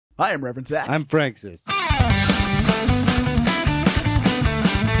Hi, I'm Reverend Zach. I'm Frank-cis.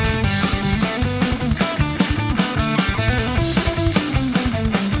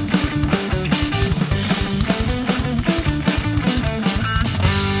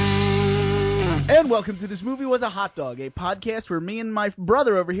 And welcome to This Movie Was a Hot Dog, a podcast where me and my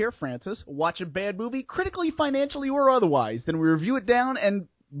brother over here, Francis, watch a bad movie, critically, financially, or otherwise. Then we review it down and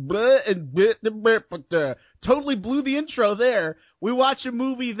totally blew the intro there. We watch a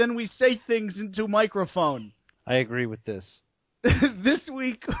movie, then we say things into a microphone. I agree with this. This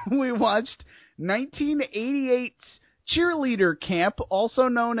week we watched 1988's Cheerleader Camp, also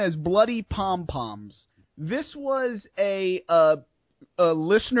known as Bloody Pom Poms. This was a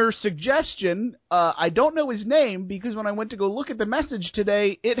listener suggestion. I don't know his name because when I went to go look at the message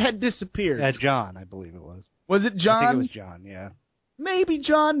today, it had disappeared. John, I believe it was. Was it John? I think it was John, yeah. Maybe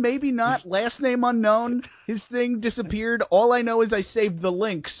John, maybe not. Last name unknown. His thing disappeared. All I know is I saved the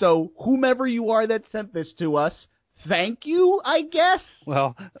link, so whomever you are that sent this to us, thank you, I guess?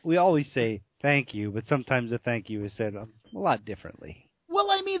 Well, we always say thank you, but sometimes a thank you is said a lot differently.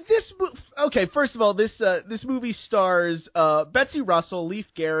 Well, I mean, okay, first of all, this movie stars Betsy Russell, Leif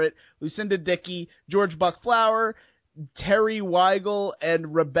Garrett, Lucinda Dickey, George Buck Flower, Terry Weigel,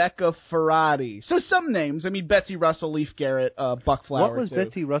 and Rebecca Ferrati. So some names. I mean, Betsy Russell, Leif Garrett, Buck Flower. What was too.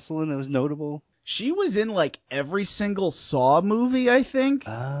 Betsy Russell in that was notable? She was in, like, every single Saw movie, I think.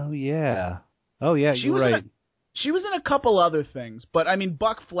 Oh, yeah. You're right. She was in a couple other things. But, I mean,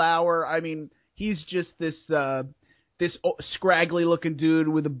 Buck Flower, I mean, he's just this scraggly-looking dude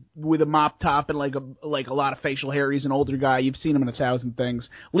with a mop top and like a lot of facial hair. He's an older guy. You've seen him in 1,000 things.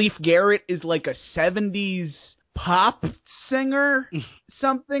 Leif Garrett is like a 70s pop singer,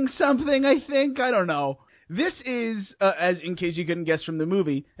 something, I think. I don't know. This is, as in case you couldn't guess from the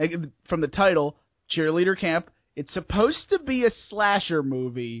movie, from the title, Cheerleader Camp. It's supposed to be a slasher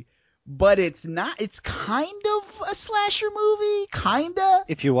movie, but it's not. It's kind of a slasher movie, kinda.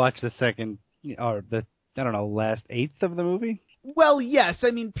 If you watch the second, or the, I don't know, last eighth of the movie? Well, yes. I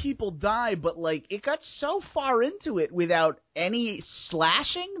mean, people die, but, like, it got so far into it without any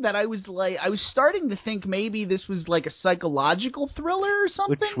slashing that I was starting to think maybe this was, like, a psychological thriller or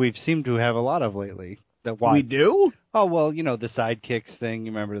something. Which we've seemed to have a lot of lately. We do? Oh, well, you know, the sidekicks thing,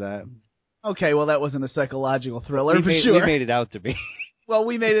 you remember that? Okay, well, that wasn't a psycological thriller, We made it out to be. Well,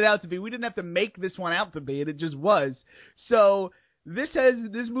 we made it out to be. We didn't have to make this one out to be, and it just was. So this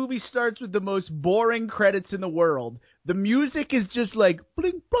movie starts with the most boring credits in the world. The music is just like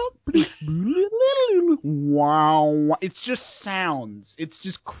bling, bling, bling, wow. It's just sounds. It's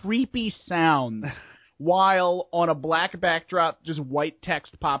just creepy sounds. While on a black backdrop, just white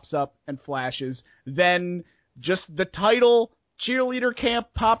text pops up and flashes. Then just the title, Cheerleader Camp,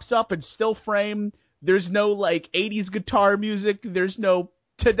 pops up in still frame. There's no, like, 80s guitar music. There's no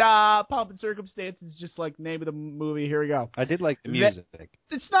ta-da, pomp and circumstance. It's just like name of the movie. Here we go. I did like the music.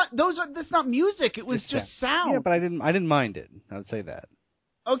 That's not music. It was just sound. Yeah, but I didn't mind it. I would say that.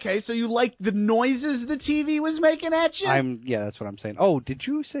 Okay, so you liked the noises the TV was making at you? Yeah, that's what I'm saying. Oh, did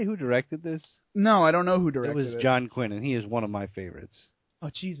you say who directed this? No, I don't know who directed it. It was John Quinn, and he is one of my favorites.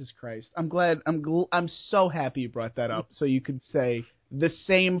 Oh, Jesus Christ. I'm glad. I'm so happy you brought that up so you could say the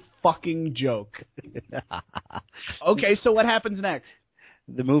same fucking joke. Okay, so what happens next?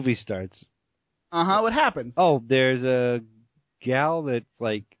 The movie starts. Uh-huh, what happens? Oh, there's a gal that's,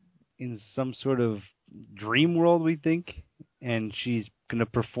 like, in some sort of dream world, we think, and she's going to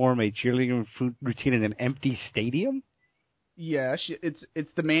perform a cheerleading routine in an empty stadium? Yeah, it's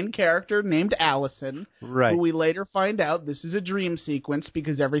the main character named Allison, right? Who we later find out this is a dream sequence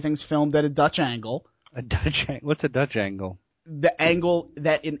because everything's filmed at a Dutch angle. What's a Dutch angle? The angle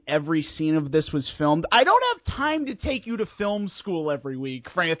that in every scene of this was filmed. I don't have time to take you to film school every week,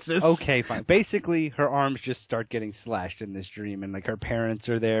 Francis. Okay, fine. Basically, her arms just start getting slashed in this dream, and, like, her parents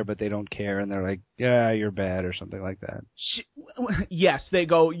are there, but they don't care, and they're like, yeah, you're bad, or something like that. Yes, they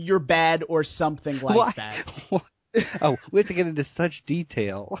go, you're bad, or something like that. Oh, we have to get into such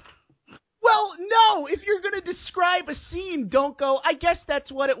detail. Well, no, if you're going to describe a scene, don't go, I guess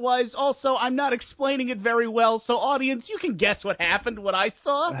that's what it was. Also, I'm not explaining it very well, so audience, you can guess what happened, what I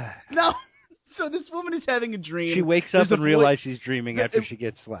saw. No. So this woman is having a dream. She wakes up and realizes she's dreaming after she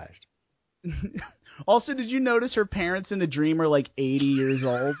gets slashed. Also, did you notice her parents in the dream are like 80 years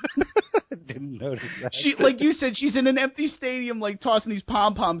old? Didn't notice that. She, like you said, she's in an empty stadium, like tossing these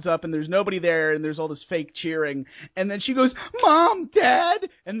pom-poms up, and there's nobody there, and there's all this fake cheering. And then she goes, Mom, Dad!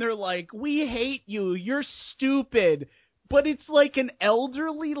 And they're like, we hate you, you're stupid. But it's like an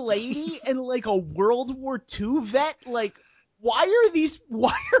elderly lady and like a World War II vet. Like, why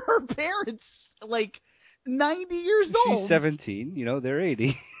are her parents like 90 years old? She's 17, they're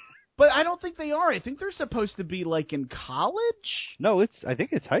 80. But I don't think they are. I think they're supposed to be, like, in college? No, I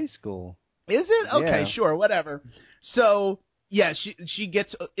think it's high school. Is it? Okay, Yeah. sure, whatever. So, yeah, she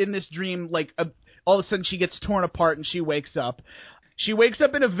gets in this dream, like, all of a sudden she gets torn apart and she wakes up. She wakes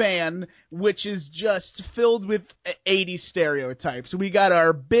up in a van, which is just filled with 80s stereotypes. We got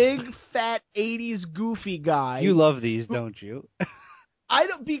our big, fat 80s goofy guy. You love these, don't you? I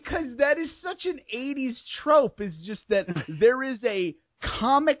don't, because that is such an 80s trope, is just that there is a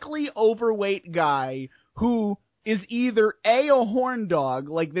comically overweight guy who is either a horn dog,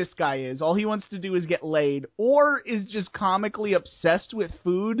 like this guy is, all he wants to do is get laid, or is just comically obsessed with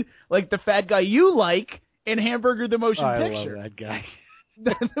food, like the fat guy you like in Hamburger the Motion Picture. I love that guy.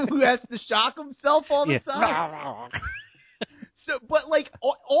 Who has to shock himself all the time. So, but like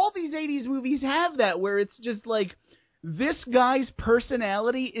all these 80s movies have that, where it's just like, this guy's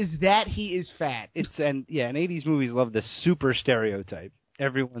personality is that he is fat. And 80s movies love the super stereotype.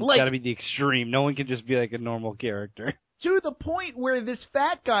 Everyone's like, got to be the extreme. No one can just be like a normal character. To the point where this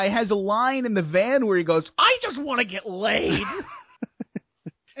fat guy has a line in the van where he goes, "I just want to get laid."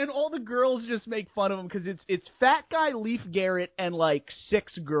 And all the girls just make fun of him because it's fat guy, Leif Garrett, and like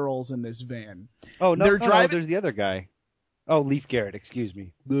 6 girls in this van. Oh, no, there's the other guy. Oh, Leif Garrett, excuse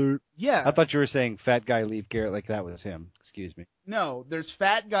me. Yeah. I thought you were saying fat guy Leif Garrett like that was him. Excuse me. No, there's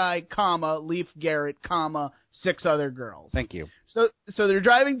fat guy, comma, Leif Garrett, comma, 6 other girls. Thank you. So they're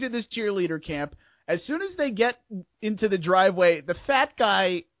driving to this cheerleader camp. As soon as they get into the driveway, the fat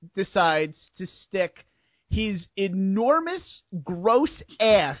guy decides to stick his enormous, gross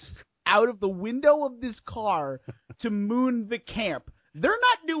ass out of the window of this car to moon the camp. They're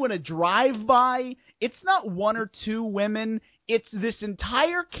not doing a drive-by. It's not 1 or 2 women. It's this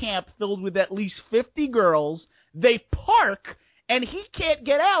entire camp filled with at least 50 girls. They park, and he can't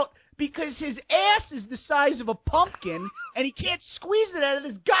get out because his ass is the size of a pumpkin, and he can't squeeze it out of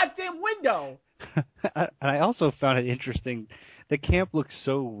this goddamn window. And I also found it interesting. The camp looks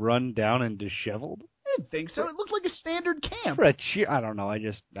so run down and disheveled. I didn't think so. It looked like a standard camp. For a I don't know.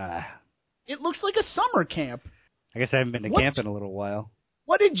 It looks like a summer camp. I guess I haven't been to camp in a little while.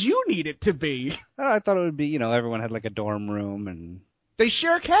 What did you need it to be? I thought it would be, everyone had like a dorm room and... They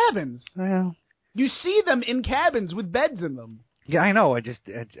share cabins. Well... You see them in cabins with beds in them. Yeah, I know. I just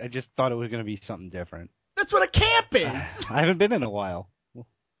thought it was going to be something different. That's what a camp is. I haven't been in a while.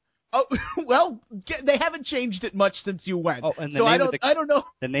 Oh, well, they haven't changed it much since you went. Oh, and so I don't know.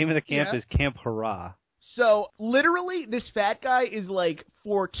 The name of the camp is Camp Hurrah. So, literally, this fat guy is, like,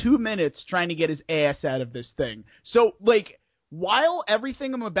 for 2 minutes trying to get his ass out of this thing. So, like, while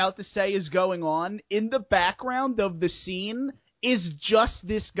everything I'm about to say is going on, in the background of the scene is just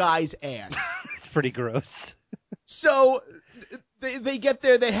this guy's ass. It's pretty gross. So, they get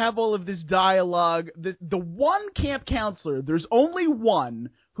there, they have all of this dialogue. The one camp counselor, there's only one,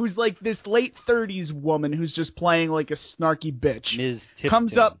 who's like this late 30s woman who's just playing like a snarky bitch. Ms. Tipton.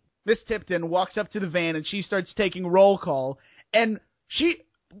 Comes up, Miss Tipton walks up to the van and she starts taking roll call. And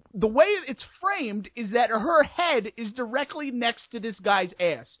the way it's framed is that her head is directly next to this guy's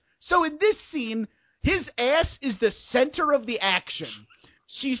ass. So in this scene, his ass is the center of the action.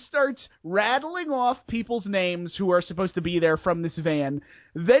 She starts rattling off people's names who are supposed to be there from this van.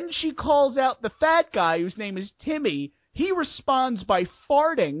 Then she calls out the fat guy whose name is Timmy. He responds by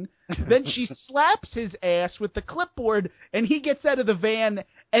farting. Then she slaps his ass with the clipboard, and he gets out of the van,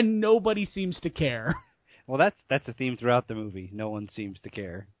 and nobody seems to care. Well, that's a theme throughout the movie. No one seems to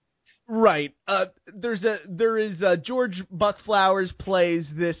care. Right. There is George Buck Flowers plays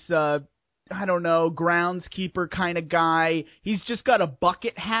this I don't know, groundskeeper kind of guy. He's just got a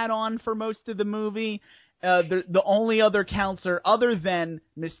bucket hat on for most of the movie. The only other counselor other than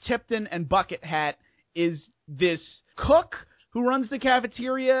Miss Tipton and Bucket Hat is this cook who runs the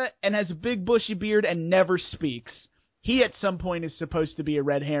cafeteria and has a big bushy beard and never speaks. He at some point is supposed to be a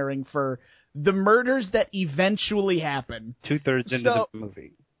red herring for the murders that eventually happen. 2/3 into the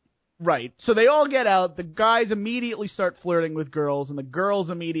movie. Right. So they all get out. The guys immediately start flirting with girls, and the girls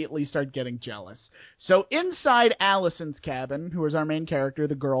immediately start getting jealous. So inside Allison's cabin, who is our main character,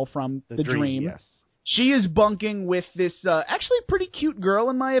 the girl from The Dream, yes. She is bunking with this actually pretty cute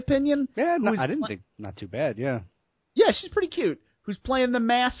girl, in my opinion. Yeah, I didn't think not too bad, yeah. Yeah, she's pretty cute. Who's playing the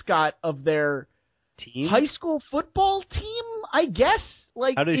mascot of their team? High school football team, I guess.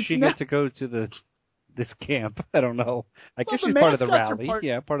 Like, how does she get to go to this camp? I don't know. I guess she's part of the rally.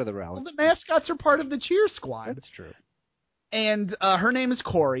 Part of the rally. Well, the mascots are part of the cheer squad. That's true. And her name is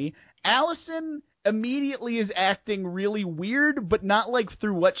Corey. Allison immediately is acting really weird, but not like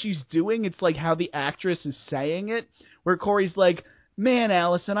through what she's doing. It's like how the actress is saying it, where Corey's like, man,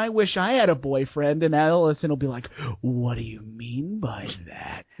 Allison, I wish I had a boyfriend. And Allison will be like, what do you mean by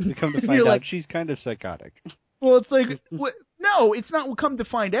that? We come to find out she's kind of psychotic. Well, it's like, no, it's not come to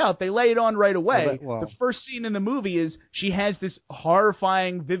find out. They lay it on right away. The first scene in the movie is she has this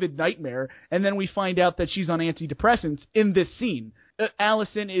horrifying, vivid nightmare, and then we find out that she's on antidepressants in this scene.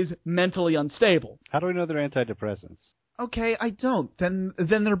 Allison is mentally unstable. How do we know they're antidepressants? Okay, I don't. Then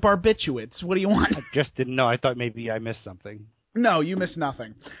they're barbiturates. What do you want? I just didn't know. I thought maybe I missed something. No, you missed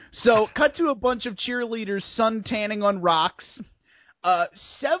nothing. So, cut to a bunch of cheerleaders sun tanning on rocks.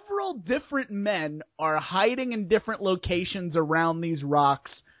 Several different men are hiding in different locations around these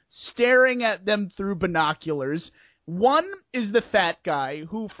rocks, staring at them through binoculars. One is the fat guy,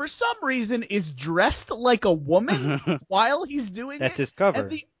 who for some reason is dressed like a woman while he's doing That's his cover.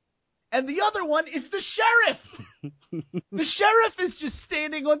 And the other one is the sheriff. The sheriff is just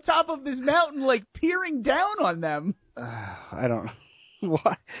standing on top of this mountain, like, peering down on them. I don't know.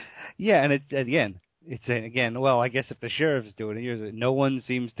 Why? Yeah, and it's again, well, I guess if the sheriff's doing it, no one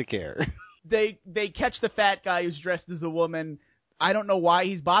seems to care. They catch the fat guy who's dressed as a woman. I don't know why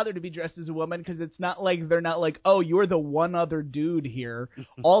he's bothered to be dressed as a woman, because it's not like they're not like, oh, you're the one other dude here.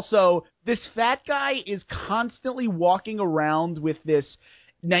 Also, this fat guy is constantly walking around with this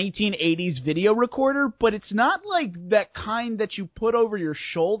 1980s video recorder, but it's not like that kind that you put over your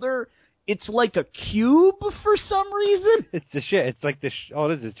shoulder. It's like a cube for some reason. It's like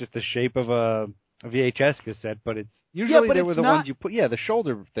it's just the shape of a VHS cassette, but it's usually they were the ones you put. Yeah, the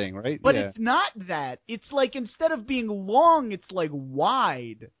shoulder thing, right? But it's not that. It's like instead of being long, it's like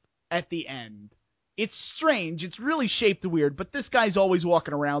wide at the end. It's strange. It's really shaped weird, but this guy's always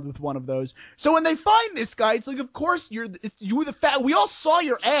walking around with one of those. So when they find this guy, it's like, of course, you're the fat. We all saw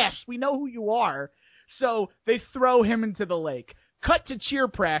your ass. We know who you are. So they throw him into the lake. Cut to cheer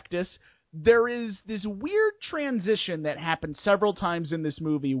practice. There is this weird transition that happens several times in this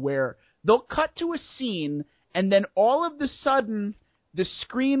movie where they'll cut to a scene, and then all of a sudden, the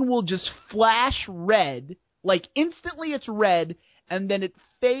screen will just flash red. Like, instantly it's red, and then it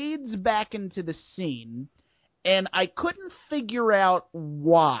fades back into the scene, and I couldn't figure out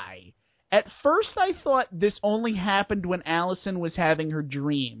why. At first I thought this only happened when Allison was having her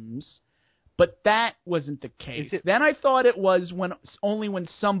dreams, but that wasn't the case. Then I thought it was only when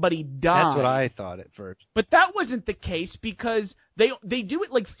somebody died. That's what I thought at first. But that wasn't the case, because they do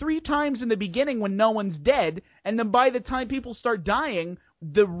it like 3 times in the beginning when no one's dead, and then by the time people start dying,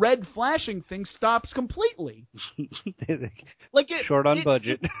 the red flashing thing stops completely. Short on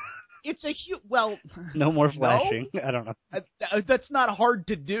budget. It's a no more flashing. No? I don't know. That's not hard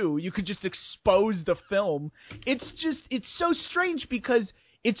to do. You could just expose the film. It's so strange because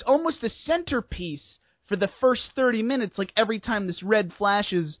it's almost a centerpiece for the first 30 minutes. Like, every time this red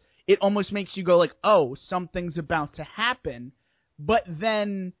flashes, it almost makes you go like, oh, something's about to happen. But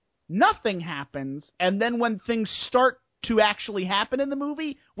then nothing happens, and then when things start to actually happen in the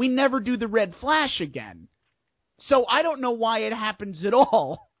movie, we never do the red flash again. So I don't know why it happens at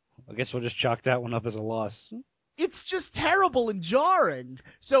all. I guess we'll just chalk that one up as a loss. It's just terrible and jarring.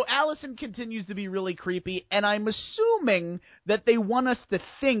 So Allison continues to be really creepy, and I'm assuming that they want us to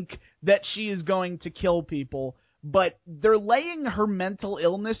think that she is going to kill people, but they're laying her mental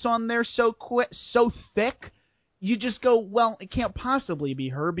illness on there so thick, you just go, well, it can't possibly be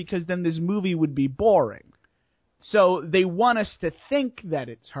her, because then this movie would be boring. So they want us to think that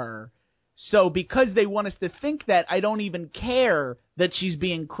it's her. So because they want us to think that, I don't even care that she's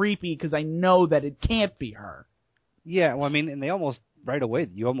being creepy, because I know that it can't be her. Yeah, well, I mean, and they almost, right away,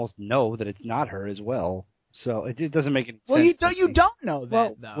 you almost know that it's not her as well. So it doesn't make any sense. Well, you don't know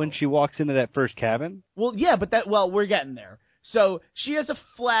that, though. When she walks into that first cabin? Well, yeah, but we're getting there. So she has a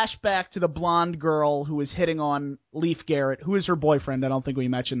flashback to the blonde girl who is hitting on Leif Garrett, who is her boyfriend. I don't think we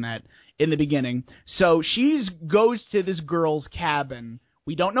mentioned that in the beginning. So she goes to this girl's cabin.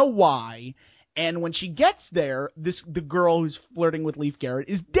 We don't know why. And when she gets there, the girl who's flirting with Leif Garrett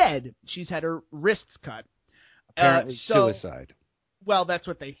is dead. She's had her wrists cut. Apparently suicide. Well, that's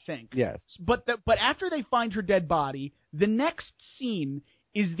what they think. Yes. But after they find her dead body, the next scene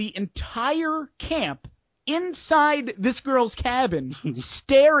is the entire camp inside this girl's cabin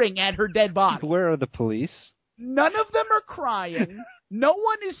staring at her dead body. Where are the police? None of them are crying. No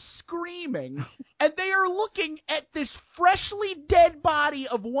one is screaming. And they are looking at this freshly dead body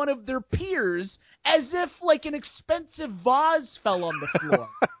of one of their peers as if, like, an expensive vase fell on the floor.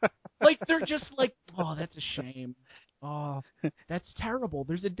 Like, they're just like, oh, that's a shame. Oh, that's terrible.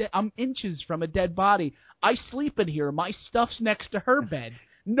 I'm inches from a dead body. I sleep in here. My stuff's next to her bed.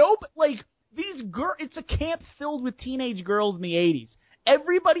 No, but, like, it's a camp filled with teenage girls in the 80s.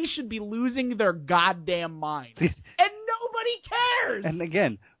 Everybody should be losing their goddamn mind. And Nobody cares! And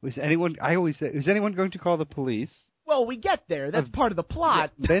again, I always say, is anyone going to call the police? Well, we get there. That's part of the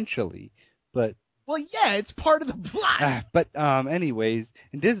plot. Eventually, but... Well, yeah, it's part of the plot. But anyways,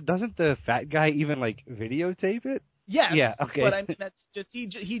 doesn't the fat guy even, like, videotape it? Yes. Yeah, okay. But, I mean, that's just,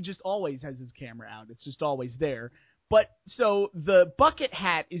 he just always has his camera out. It's just always there. But, so, the bucket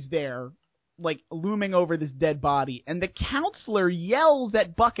hat is there, like, looming over this dead body, and the counselor yells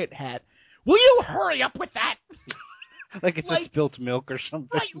at Bucket Hat, "Will you hurry up with that?" Like it's a spilt milk or something.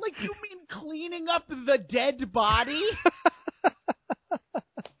 Right, like you mean cleaning up the dead body?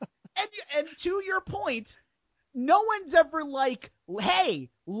 and to your point, no one's ever like, hey,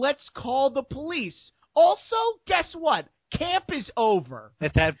 let's call the police. Also, guess what? Camp is over.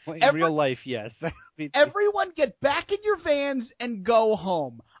 At that point, in real life, yes. Everyone get back in your vans and go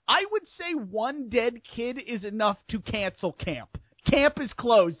home. I would say one dead kid is enough to cancel camp. Camp is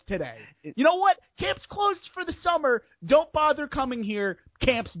closed today. You know what? Camp's closed for the summer. Don't bother coming here.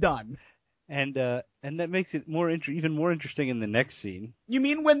 Camp's done. And that makes it even more interesting in the next scene. You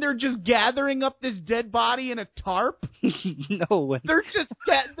mean when they're just gathering up this dead body in a tarp? No, they're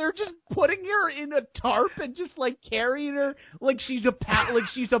just putting her in a tarp and just like carrying her like she's a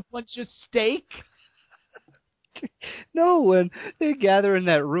bunch of steak. No, when they gather in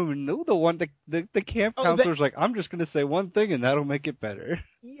that room, and the camp counselor's like, I'm just going to say one thing, and that'll make it better.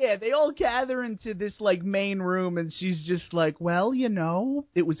 Yeah, they all gather into this, like, main room, and she's just like, well, you know,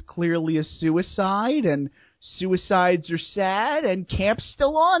 it was clearly a suicide, and suicides are sad, and camp's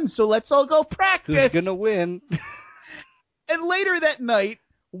still on, so let's all go practice. Who's going to win? And later that night,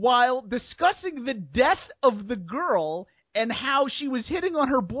 while discussing the death of the girl and how she was hitting on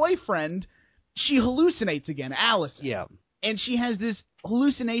her boyfriend, she hallucinates again, Allison. Yeah. And she has this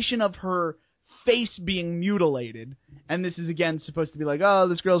hallucination of her face being mutilated. And this is, again, supposed to be like, oh,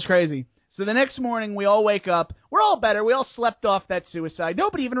 this girl's crazy. So the next morning, we all wake up. We're all better. We all slept off that suicide.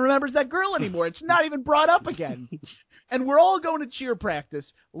 Nobody even remembers that girl anymore. It's not even brought up again. And we're all going to cheer practice.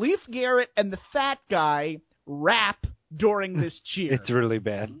 Leif Garrett and the fat guy rap during this cheer. It's really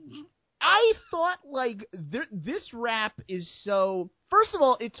bad. I thought, like, this rap is so... First of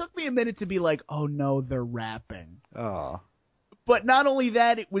all, it took me a minute to be like, oh, no, they're rapping. Oh. But not only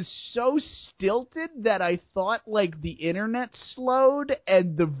that, it was so stilted that I thought, like, the internet slowed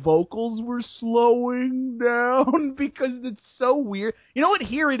and the vocals were slowing down because it's so weird. You know what?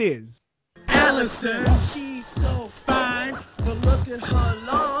 Here it is. Allison, she's so fine, but look at her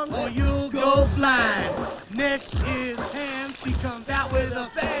long or you'll go blind. Next is Pam, she comes out with a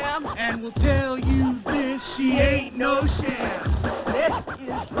fam, and will tell you this, she ain't no sham. Next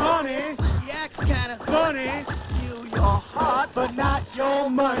is Ronnie, she acts kinda funny, steal your heart, but not your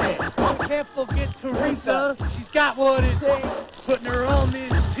money. Can't forget Teresa, she's got what it takes, putting her on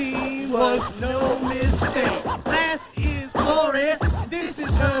this team was no mistake. Last is Glory, and this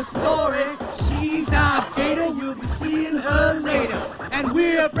is her story, she's our gator, you'll be seeing her later. And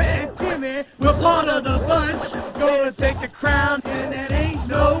we're Brad and Timmy, we're part of the bunch, gonna take the crown, and that ain't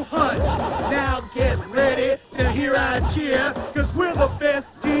no hunch. Now get ready to hear our cheer, cause we're the best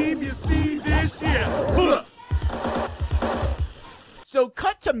team you see this year. Look. So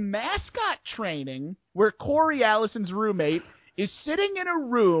cut to mascot training, where Corey, Allison's roommate, is sitting in a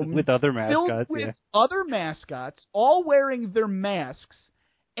room with other mascots, filled with other mascots, all wearing their masks,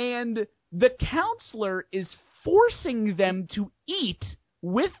 and the counselor is forcing them to eat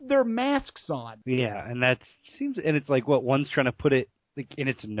with their masks on. Yeah, and it's like, what, one's trying to put it like in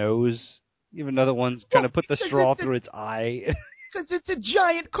its nose, even another one's trying to put the straw through its eye. Because it's a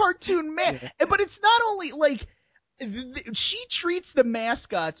giant cartoon man. Yeah. But it's not only, like, she treats the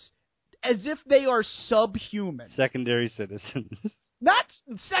mascots as if they are subhuman. Secondary citizens. Not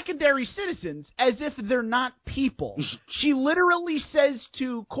secondary citizens, as if they're not people. She literally says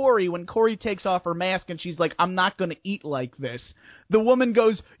to Corey, when Corey takes off her mask and she's like, I'm not going to eat like this, the woman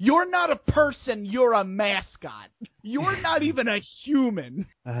goes, you're not a person, you're a mascot. You're not even a human.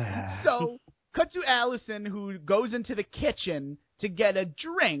 So, cut to Allison, who goes into the kitchen to get a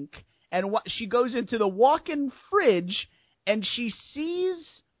drink, and she goes into the walk-in fridge, and she sees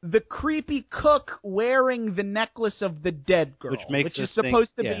the creepy cook wearing the necklace of the dead girl, which is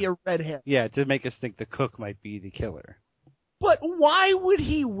supposed to be a red hair. Yeah, to make us think the cook might be the killer. But why would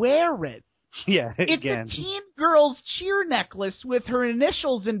he wear it? Yeah, it's a teen girl's cheer necklace with her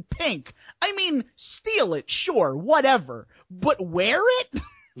initials in pink. I mean, steal it, sure, whatever. But wear it?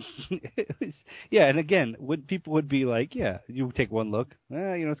 Yeah, and again, people would be like, yeah, you take one look,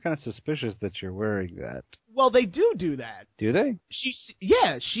 it's kind of suspicious that you're wearing that. Well, they do that. Do they?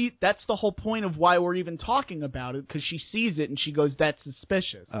 That's the whole point of why we're even talking about it, because she sees it and she goes, that's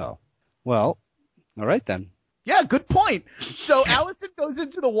suspicious. Oh. Well, all right then. Yep. Yeah, good point. So Allison goes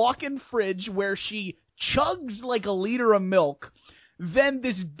into the walk-in fridge where she chugs like a liter of milk. Then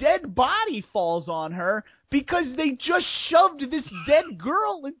this dead body falls on her because they just shoved this dead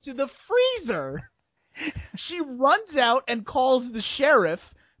girl into the freezer. She runs out and calls the sheriff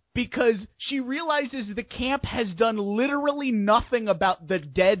because she realizes the camp has done literally nothing about the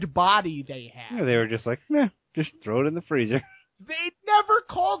dead body they had. Yeah, they were just like, meh, just throw it in the freezer. They never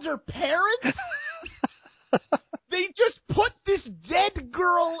called her parents. They just put this dead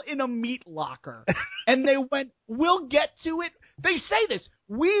girl in a meat locker. And they went, we'll get to it. They say this,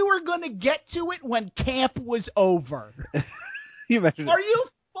 we were going to get to it when camp was over. Are you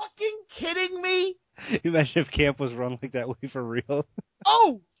fucking kidding me? You imagine if camp was run like that way for real?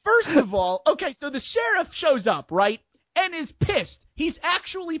 Oh, first of all, okay, so the sheriff shows up, right? And is pissed. He's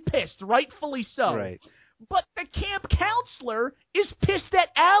actually pissed, rightfully so. Right. But the camp counselor is pissed at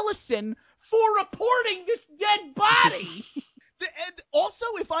Allison for reporting this dead body. And also,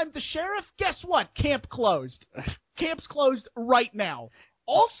 if I'm the sheriff, guess what? Camp closed. Camp's closed right now.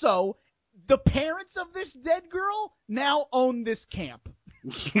 Also, the parents of this dead girl now own this camp.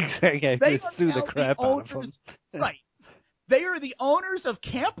 Exactly. They sue the crap out of them. Right. They are the owners of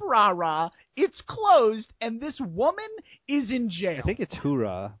Camp Rah-Rah. It's closed, and this woman is in jail. I think it's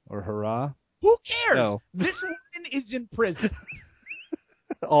Hoorah or Hurrah. Who cares? No. This woman is in prison.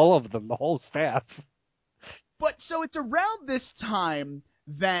 All of them, the whole staff. But so it's around this time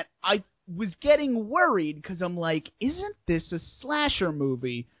that I was getting worried because I'm like, isn't this a slasher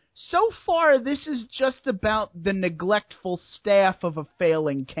movie? So far, this is just about the neglectful staff of a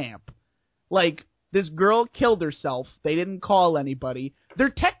failing camp. Like, this girl killed herself. They didn't call anybody. They're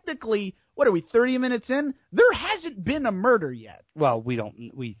technically, what are we, 30 minutes in? There hasn't been a murder yet. Well,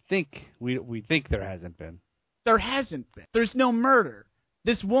 we think there hasn't been. There hasn't been. There's no murder.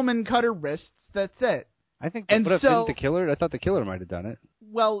 This woman cut her wrists. That's it. I think. And but so, didn't the killer? I thought the killer might have done it.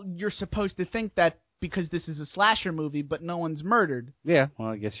 Well, you're supposed to think that because this is a slasher movie, but no one's murdered. Yeah. Well,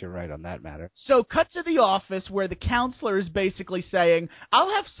 I guess you're right on that matter. So, cut to the office where the counselor is basically saying,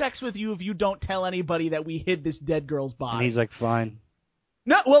 "I'll have sex with you if you don't tell anybody that we hid this dead girl's body." And he's like, "Fine."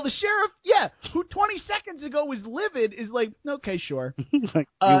 No, well, the sheriff, yeah, who 20 seconds ago was livid, is like, "Okay, sure." Like,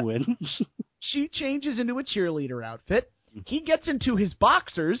 you win. She changes into a cheerleader outfit. He gets into his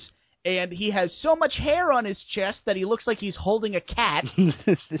boxers. And he has so much hair on his chest that he looks like he's holding a cat.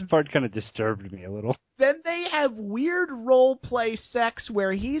 This part kind of disturbed me a little. Then they have weird role play sex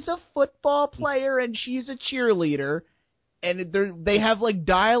where he's a football player and she's a cheerleader. And they have, like,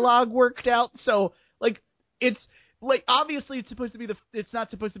 dialogue worked out. So, like, it's, like, obviously it's not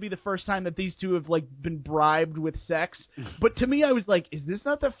supposed to be the first time that these two have, like, been bribed with sex. But to me, I was like, is this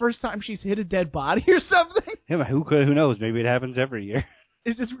not the first time she's hit a dead body or something? Yeah, who knows? Maybe it happens every year.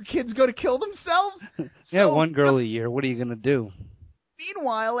 Is this where kids go to kill themselves? Yeah, one girl a year. What are you going to do?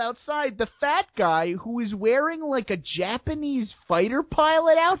 Meanwhile, outside, the fat guy who is wearing like a Japanese fighter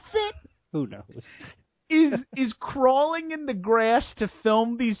pilot outfit Who knows? is crawling in the grass to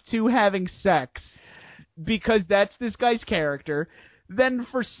film these two having sex because that's this guy's character. Then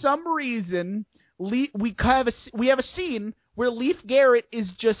for some reason, we have a scene where Leif Garrett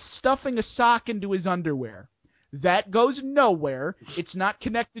is just stuffing a sock into his underwear. That goes nowhere. It's not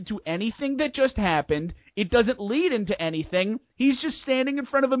connected to anything that just happened. It doesn't lead into anything. He's just standing in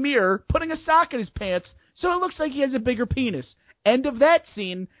front of a mirror, putting a sock in his pants, so it looks like he has a bigger penis. End of that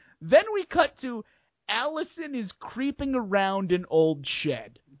scene. Then we cut to Allison is creeping around an old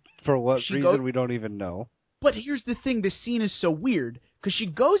shed. For what reason, we don't even know. But here's the thing. This scene is so weird, because she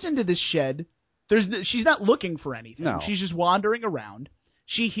goes into this shed. She's not looking for anything. No. She's just wandering around.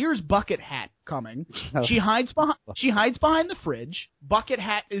 She hears Bucket Hat coming. She hides behind the fridge. Bucket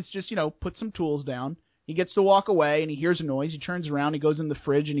Hat is just, put some tools down. He gets to walk away, and he hears a noise. He turns around, he goes in the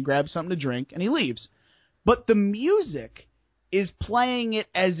fridge, and he grabs something to drink, and he leaves. But the music is playing it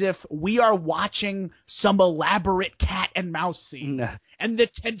as if we are watching some elaborate cat and mouse scene. No. And the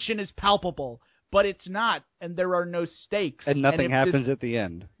tension is palpable. But it's not, and there are no stakes. And nothing happens at the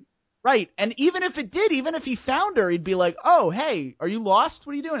end. Right, and even if it did, even if he found her, he'd be like, "Oh, hey, are you lost?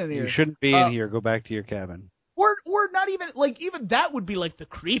 What are you doing in here? You shouldn't be in here. Go back to your cabin." Or not even, even that would be, the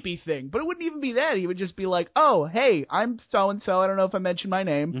creepy thing. But it wouldn't even be that. He would just be like, "Oh, hey, I'm so-and-so. I don't know if I mentioned my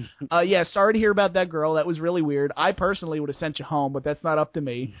name. Yeah, sorry to hear about that girl. That was really weird. I personally would have sent you home, but that's not up to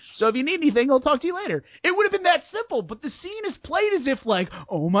me. So if you need anything, I'll talk to you later." It would have been that simple, but the scene is played as if,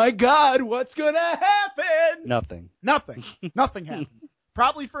 "Oh, my God, what's going to happen?" Nothing. Nothing happens.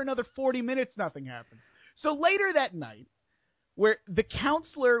 Probably for another 40 minutes, nothing happens. So later that night, where the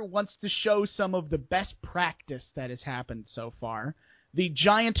counselor wants to show some of the best practice that has happened so far, the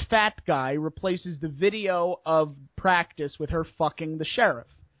giant fat guy replaces the video of practice with her fucking the sheriff.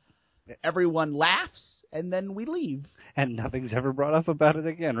 Everyone laughs, and then we leave. And nothing's ever brought up about it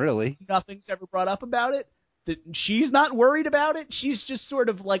again, really. Nothing's ever brought up about it. She's not worried about it. She's just sort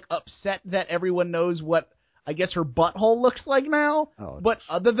of like upset that everyone knows what, I guess, her butthole looks like now. Oh, but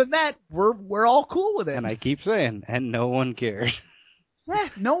other than that, we're all cool with it. And I keep saying, and no one cares. Yeah,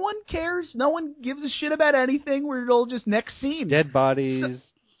 no one cares. No one gives a shit about anything. We're all just next scene. Dead bodies.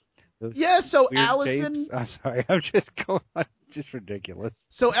 So Allison... Tapes. I'm sorry, I'm just going on. Just ridiculous.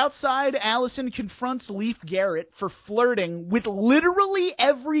 So outside, Allison confronts Leif Garrett for flirting with literally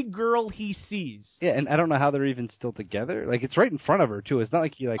every girl he sees. Yeah, and I don't know how they're even still together. Like, it's right in front of her, too. It's not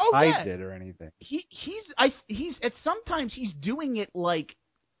like he, hides it or anything. Sometimes he's doing it, like...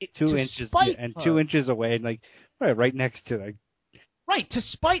 2 inches, and 2 inches away, and, like, right next to, like... Right, to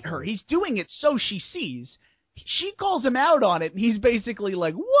spite her. He's doing it so she sees. She calls him out on it, and he's basically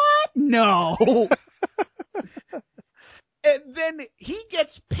like, what? No. And then he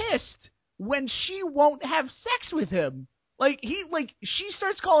gets pissed when she won't have sex with him. She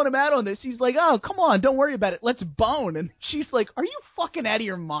starts calling him out on this. He's like, oh, come on, don't worry about it. Let's bone. And she's like, are you fucking out of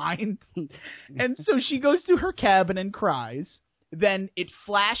your mind? And so she goes to her cabin and cries. Then it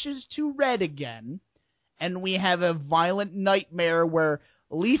flashes to red again. And we have a violent nightmare where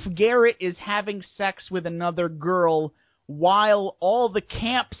Leif Garrett is having sex with another girl while all the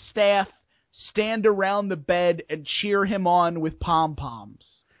camp staff stand around the bed and cheer him on with pom-poms.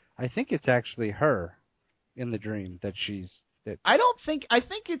 I think it's actually her in the dream that she's... I don't think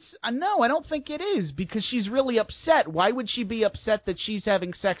it is, because she's really upset. Why would she be upset that she's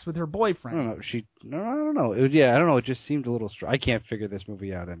having sex with her boyfriend? I don't know. I don't know. It just seemed a little... I can't figure this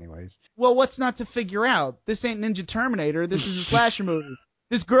movie out anyways. Well, what's not to figure out? This ain't Ninja Terminator. This is a slasher movie.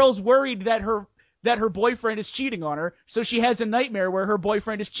 This girl's worried that her boyfriend is cheating on her, so she has a nightmare where her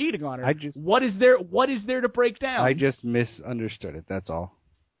boyfriend is cheating on her. What is there to break down? I just misunderstood it, that's all.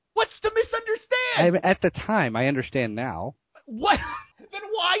 What's to misunderstand? At the time, I understand now. What? Then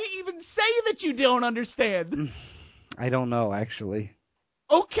why even say that you don't understand? I don't know, actually.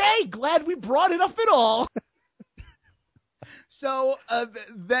 Okay, glad we brought it up at all. So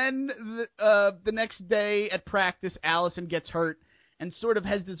then the next day at practice, Allison gets hurt and sort of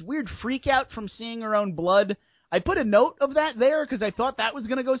has this weird freak out from seeing her own blood. I put a note of that there because I thought that was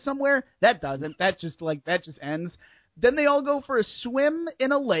going to go somewhere. That doesn't. That just ends. Then they all go for a swim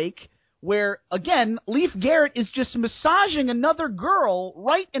in a lake where, again, Leif Garrett is just massaging another girl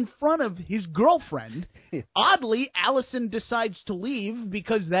right in front of his girlfriend. Oddly, Allison decides to leave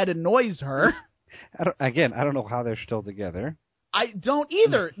because that annoys her. I don't know how they're still together. I don't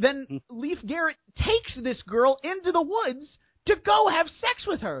either. Then Leif Garrett takes this girl into the woods to go have sex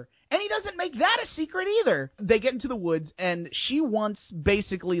with her. And he doesn't make that a secret either. They get into the woods, and she wants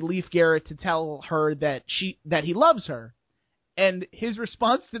basically Leif Garrett to tell her that he loves her. And his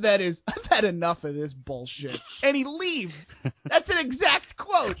response to that is, I've had enough of this bullshit. And he leaves. That's an exact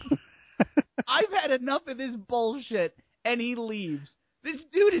quote. I've had enough of this bullshit. And he leaves. This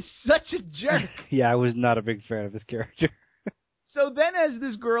dude is such a jerk. Yeah, I was not a big fan of his character. So then as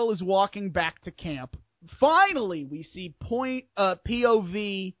this girl is walking back to camp, finally we see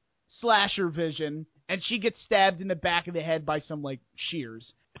POV slasher vision, and she gets stabbed in the back of the head by some,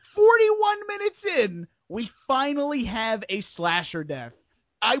 shears. 41 minutes in, we finally have a slasher death.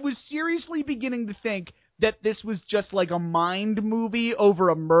 I was seriously beginning to think that this was just like a mind movie over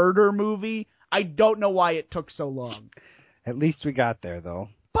a murder movie. I don't know why it took so long. At least we got there, though.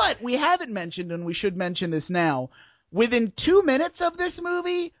 But we haven't mentioned, and we should mention this now, within 2 minutes of this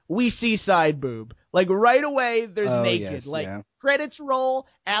movie, we see side boob. Right away, there's naked. Yes, credits roll,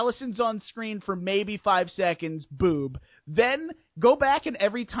 Allison's on screen for maybe 5 seconds, boob. Then, go back, and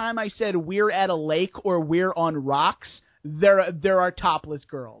every time I said we're at a lake or we're on rocks, there are topless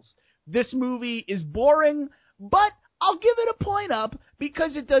girls. This movie is boring, but I'll give it a point up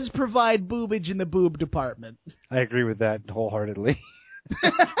because it does provide boobage in the boob department. I agree with that wholeheartedly.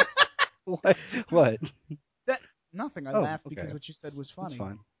 What? Nothing. I laughed because what you said was funny. That's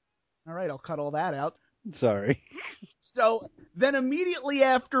fine. All right, I'll cut all that out. Sorry. So then immediately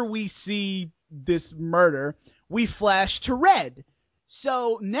after we see this murder, we flash to red.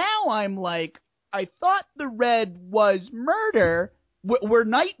 So now I'm like, I thought the red was murder, were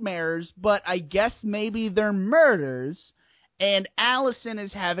nightmares, but I guess maybe they're murders, and Allison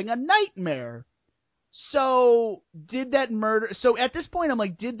is having a nightmare. So at this point I'm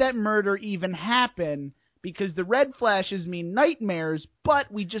like, did that murder even happen? Because the red flashes mean nightmares,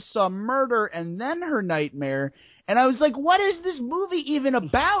 but we just saw murder and then her nightmare, And I was like, what is this movie even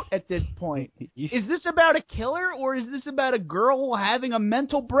about at this point? Is this about a killer, or is this about a girl having a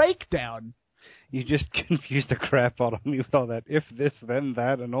mental breakdown? You just confused the crap out of me with all that if this, then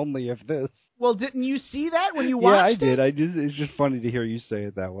that, and only if this. Well, didn't you see that when you watched it? Yeah, I did. It's just funny to hear you say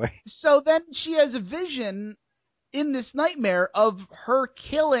it that way. So then she has a vision in this nightmare of her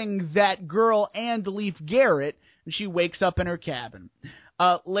killing that girl and Leif Garrett, and she wakes up in her cabin.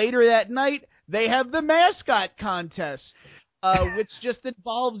 Later that night, they have the mascot contest, which just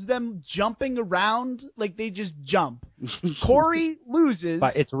involves them jumping around, like they just jump. Corey loses.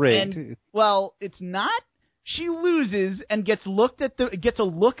 But it's rigged. And, well, it's not. She loses and gets a look at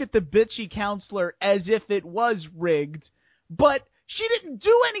the bitchy counselor as if it was rigged, but she didn't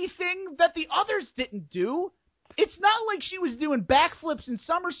do anything that the others didn't do. It's not like she was doing backflips and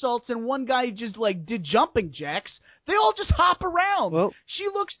somersaults and one guy just, like, did jumping jacks. They all just hop around. Well, she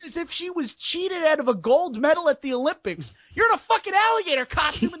looks as if she was cheated out of a gold medal at the Olympics. You're in a fucking alligator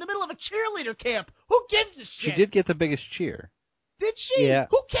costume in the middle of a cheerleader camp. Who gives a shit? She did get the biggest cheer. Did she? Yeah.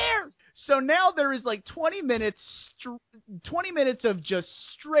 Who cares? So now there is like 20 minutes of just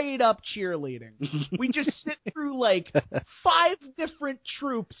straight up cheerleading. We just sit through like 5 different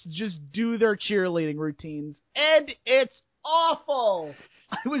troops just do their cheerleading routines, and it's awful.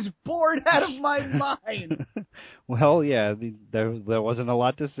 I was bored out of my mind. Well, yeah, there wasn't a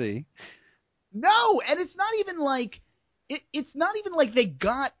lot to see. No, and it's not even like they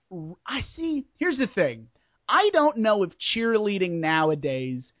got. I see. Here's the thing. I don't know if cheerleading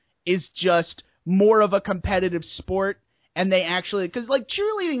nowadays is just more of a competitive sport, and they actually, because like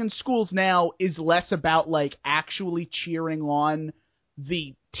cheerleading in schools now is less about like actually cheering on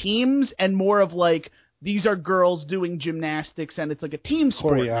the teams and more of like these are girls doing gymnastics and it's like a team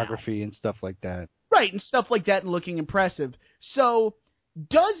sport choreography now. And stuff like that. Right, and stuff like that and looking impressive. So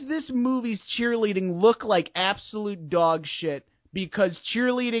does this movie's cheerleading look like absolute dog shit because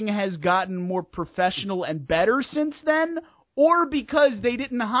cheerleading has gotten more professional and better since then, or because they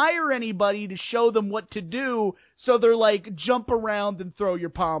didn't hire anybody to show them what to do, so they're like, jump around and throw your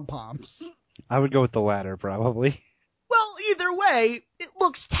pom-poms? I would go with the latter, probably. Well, either way, it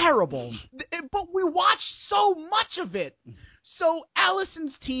looks terrible. But we watched so much of it. So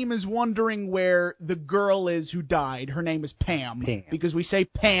Allison's team is wondering where the girl is who died. Her name is Pam. Because we say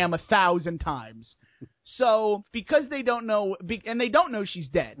Pam 1,000 times. So, because they don't know, and they don't know she's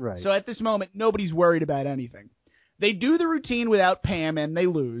dead. Right. So at this moment, nobody's worried about anything. They do the routine without Pam, and they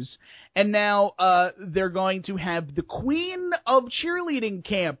lose. And now they're going to have the Queen of Cheerleading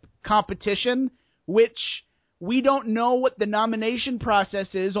Camp competition, which we don't know what the nomination process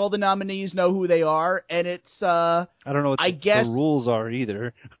is. All the nominees know who they are, and it's I don't know what the rules are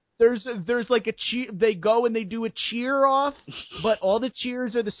either. There's like a cheer. They go and they do a cheer off, but all the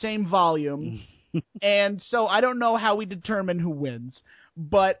cheers are the same volume. And so I don't know how we determine who wins.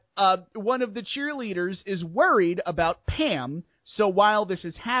 But one of the cheerleaders is worried about Pam, so while this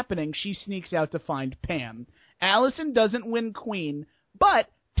is happening, she sneaks out to find Pam. Allison doesn't win Queen, but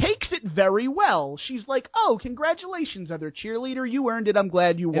takes it very well. She's like, oh, congratulations, other cheerleader. You earned it. I'm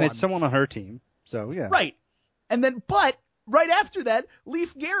glad you won. And it's someone on her team, so yeah. Right. And then, but right after that, Leif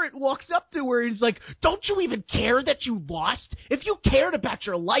Garrett walks up to her and he's like, don't you even care that you lost? If you cared about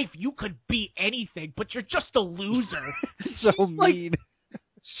your life, you could be anything, but you're just a loser. So mean.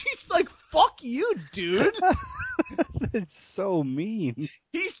 She's like, fuck you, dude. It's so mean.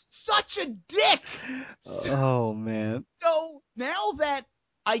 He's such a dick. Oh, man. So now that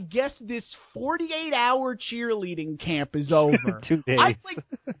I guess this 48-hour cheerleading camp is over. 2 days. I'm like,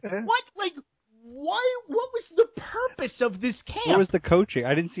 what? Like, why? What was the purpose of this camp? What was the coaching?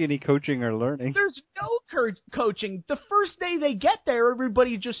 I didn't see any coaching or learning. There's no coaching. The first day they get there,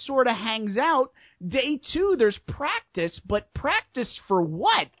 everybody just sort of hangs out. Day 2, there's practice, but practice for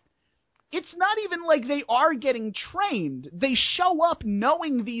what? It's not even like they are getting trained. They show up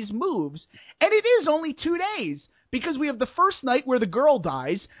knowing these moves, and it is only 2 days. Because we have the first night where the girl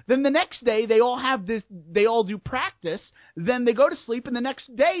dies, then the next day they all do practice, then they go to sleep, and the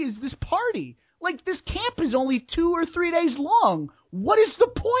next day is this party. Like, this camp is only 2 or 3 days long. What is the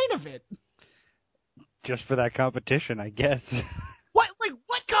point of it? Just for that competition, I guess. What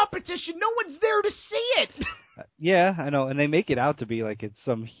competition? No one's there to see it. Yeah, I know, and they make it out to be like it's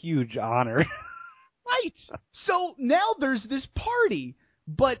some huge honor. Right. So now there's this party,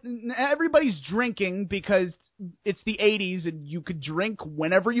 but everybody's drinking because it's the 80s and you could drink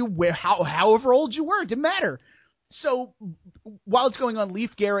whenever however old you were. It didn't matter. So while it's going on,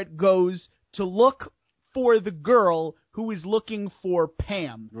 Leif Garrett goes to look for the girl who is looking for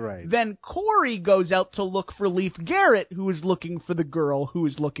Pam. Right. Then Corey goes out to look for Leif Garrett, who is looking for the girl who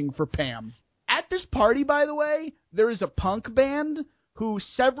is looking for Pam. At this party, by the way, there is a punk band who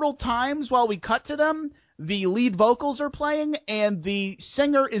several times while we cut to them, the lead vocals are playing, and the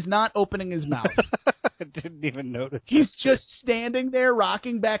singer is not opening his mouth. I didn't even notice. He's just standing there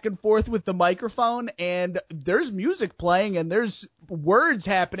rocking back and forth with the microphone, and there's music playing, and there's words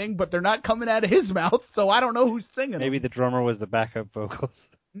happening, but they're not coming out of his mouth, so I don't know who's singing Maybe them. the drummer was the backup vocals.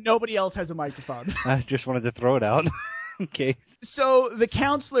 Nobody else has a microphone. I just wanted to throw it out. Okay. So the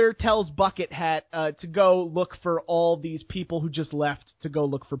counselor tells Bucket Hat to go look for all these people who just left to go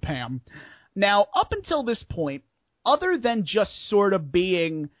look for Pam. Now, up until this point, other than just sort of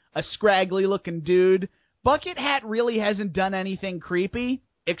being a scraggly-looking dude, Bucket Hat really hasn't done anything creepy,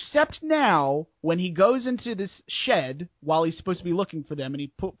 except now when he goes into this shed while he's supposed to be looking for them, and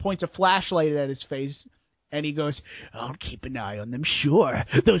he points a flashlight at his face, and he goes, "I'll keep an eye on them, sure.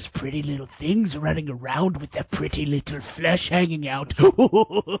 Those pretty little things running around with their pretty little flesh hanging out."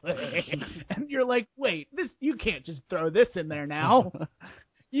 And you're like, wait, you can't just throw this in there now.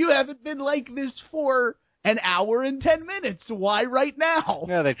 You haven't been like this for an hour and 10 minutes. Why right now?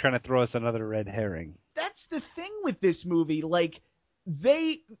 Yeah, they're trying to throw us another red herring. That's the thing with this movie. Like,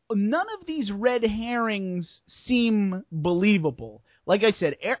 none of these red herrings seem believable. Like I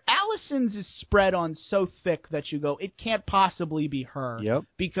said, Allison's is spread on so thick that you go, it can't possibly be her. Yep.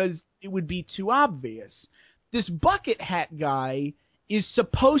 Because it would be too obvious. This Bucket Hat guy is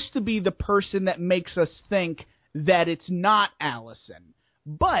supposed to be the person that makes us think that it's not Allison.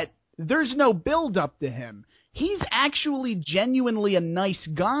 But there's no build-up to him. He's actually genuinely a nice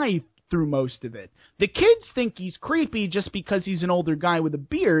guy through most of it. The kids think he's creepy just because he's an older guy with a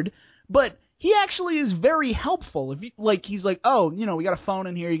beard, but he actually is very helpful. He's like, oh, we got a phone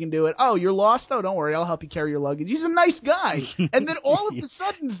in here, you can do it. Oh, you're lost? Oh, don't worry, I'll help you carry your luggage. He's a nice guy. And then all of a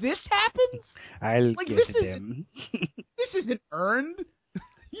sudden this happens? I'll get them. This isn't earned.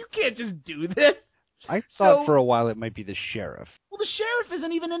 You can't just do this. I thought for a while it might be the sheriff. Well, the sheriff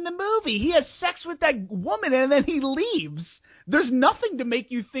isn't even in the movie. He has sex with that woman and then he leaves. There's nothing to make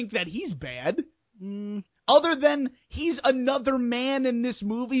you think that he's bad. Other than he's another man in this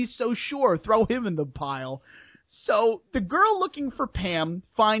movie, so sure, throw him in the pile. So the girl looking for Pam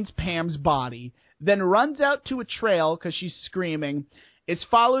finds Pam's body, then runs out to a trail because she's screaming. It's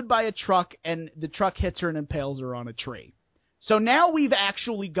followed by a truck, and the truck hits her and impales her on a tree. So now we've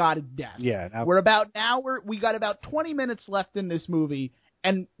actually got a death. Yeah. We got about 20 minutes left in this movie,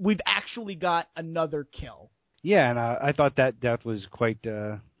 and we've actually got another kill. Yeah, and I thought that death was quite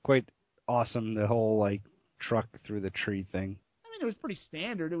awesome. The whole truck through the tree thing. I mean, it was pretty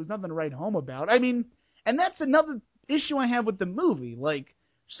standard. It was nothing to write home about. I mean, and that's another issue I have with the movie. Like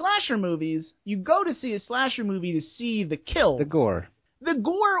slasher movies, you go to see a slasher movie to see the kills, the gore,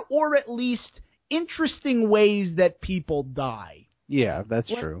 or at least interesting ways that people die. Yeah, that's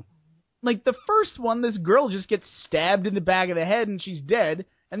true. Like the first one, this girl just gets stabbed in the back of the head and she's dead.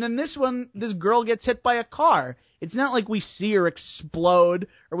 And then this one, this girl gets hit by a car. It's not like we see her explode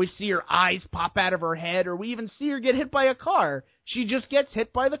or we see her eyes pop out of her head or we even see her get hit by a car. She just gets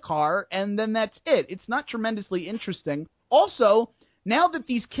hit by the car and then that's it. It's not tremendously interesting. Also, now that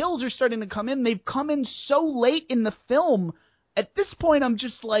these kills are starting to come in, they've come in so late in the film. At this point, I'm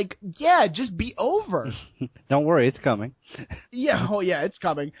just like, yeah, just be over. Don't worry, it's coming. Yeah, oh yeah, it's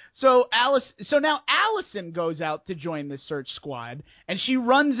coming. So now Allison goes out to join the search squad, and she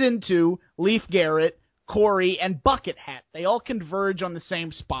runs into Leif Garrett, Corey, and Bucket Hat. They all converge on the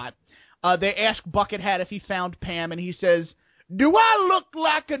same spot. They ask Bucket Hat if he found Pam, and he says, "Do I look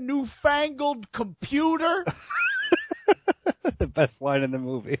like a newfangled computer?" The best line in the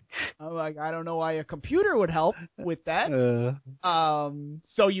movie. I'm like, I don't know why a computer would help with that.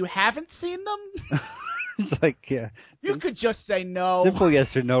 So you haven't seen them? It's like, yeah. You could just say no. Simple yes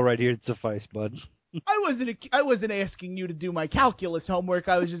or no right here would suffice, bud. I wasn't asking you to do my calculus homework.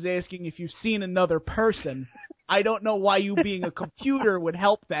 I was just asking if you've seen another person. I don't know why you being a computer would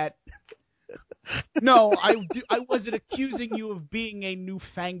help that. No, I wasn't accusing you of being a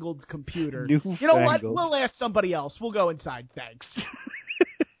newfangled computer. Newfangled. You know what? We'll ask somebody else. We'll go inside. Thanks.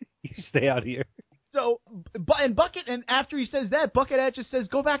 You stay out here. So, and after he says that, Buckethead just says,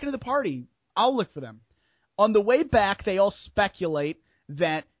 "Go back into the party. I'll look for them." On the way back, they all speculate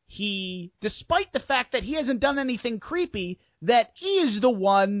that despite the fact that he hasn't done anything creepy, that he is the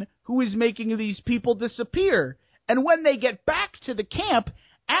one who is making these people disappear. And when they get back to the camp,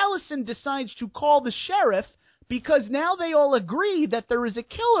 Allison decides to call the sheriff because now they all agree that there is a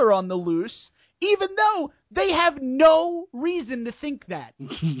killer on the loose, even though they have no reason to think that.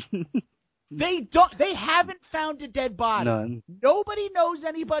 They haven't found a dead body. None. Nobody knows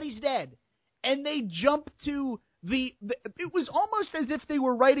anybody's dead. And they jump to it was almost as if they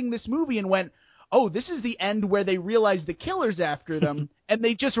were writing this movie and went, oh, this is the end where they realize the killer's after them, and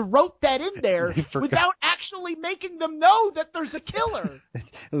they just wrote that in there without actually making them know that there's a killer.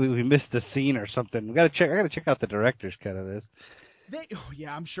 We missed a scene or something. I gotta check out the director's cut of this.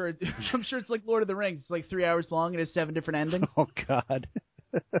 I'm sure it's like Lord of the Rings. It's like 3 hours long and has 7 different endings. Oh God.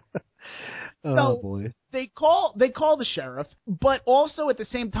 So boy. They call the sheriff, but also at the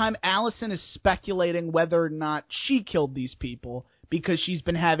same time, Allison is speculating whether or not she killed these people because she's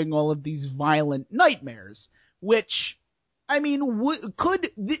been having all of these violent nightmares. Which, I mean,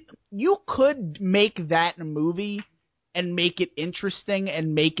 you could make that in a movie and make it interesting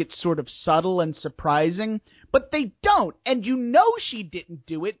and make it sort of subtle and surprising, but they don't. And you know she didn't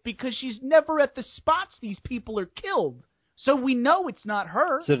do it because she's never at the spots these people are killed. So we know it's not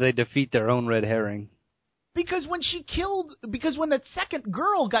her. So they defeat their own red herring. Because when that second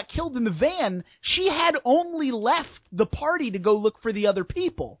girl got killed in the van, she had only left the party to go look for the other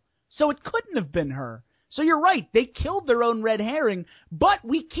people. So it couldn't have been her. So you're right, they killed their own red herring, but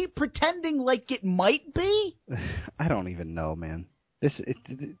we keep pretending like it might be? I don't even know, man. It's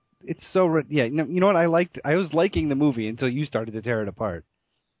so... Yeah, you know what? I was liking the movie until you started to tear it apart.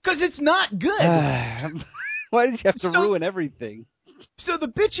 Because it's not good. Why did you have to ruin everything? So the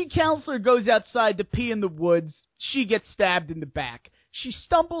bitchy counselor goes outside to pee in the woods. She gets stabbed in the back. She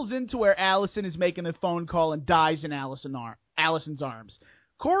stumbles into where Allison is making a phone call and dies in Allison's arms.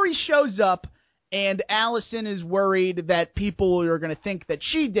 Corey shows up, and Allison is worried that people are going to think that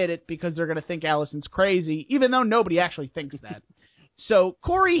she did it because they're going to think Allison's crazy, even though nobody actually thinks that. So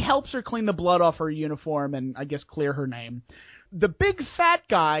Corey helps her clean the blood off her uniform and, I guess, clear her name. The big fat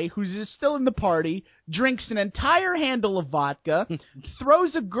guy, who's still in the party, drinks an entire handle of vodka,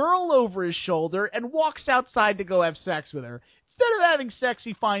 throws a girl over his shoulder, and walks outside to go have sex with her. Instead of having sex,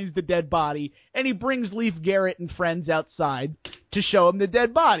 he finds the dead body, and he brings Leif Garrett and friends outside to show him the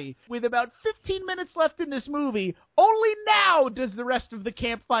dead body. With about 15 minutes left in this movie, only now does the rest of the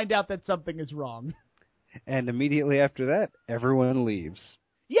camp find out that something is wrong. And immediately after that, everyone leaves.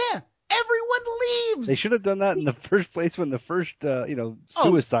 Yeah. Everyone leaves. They should have done that in the first place when the first,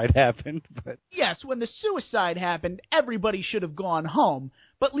 suicide happened. But yes, when the suicide happened, everybody should have gone home.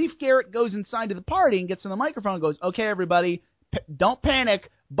 But Leif Garrett goes inside to the party and gets on the microphone and goes, okay, everybody, don't panic,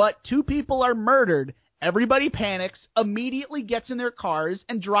 but 2 people are murdered. Everybody panics, immediately gets in their cars,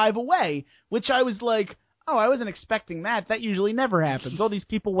 and drive away, which I was like, oh, I wasn't expecting that. That usually never happens. All these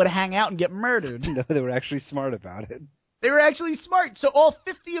people would hang out and get murdered. No, they were actually smart about it. They were actually smart, so all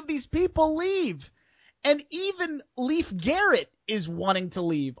 50 of these people leave. And even Leif Garrett is wanting to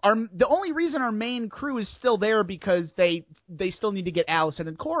leave. The only reason our main crew is still there because they still need to get Allison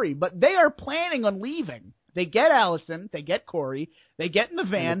and Corey, but they are planning on leaving. They get Allison, they get Corey, they get in the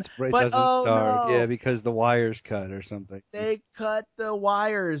van, but start. No. Yeah, because the wires cut or something. They cut the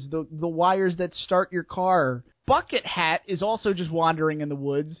wires, the wires that start your car. Bucket Hat is also just wandering in the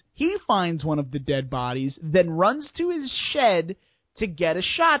woods. He finds one of the dead bodies, then runs to his shed to get a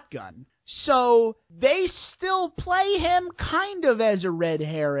shotgun. So they still play him kind of as a red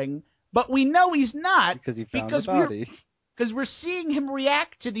herring, but we know he's not because he found the body. Because we're seeing him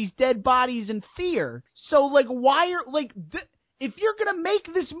react to these dead bodies in fear. So, if you're going to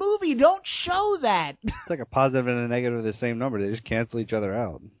make this movie, don't show that. It's like a positive and a negative of the same number. They just cancel each other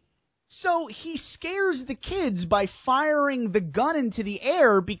out. So he scares the kids by firing the gun into the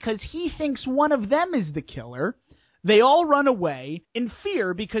air because he thinks one of them is the killer. They all run away in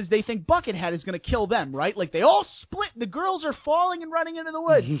fear because they think Bucket Hat is going to kill them, right? Like, they all split. The girls are falling and running into the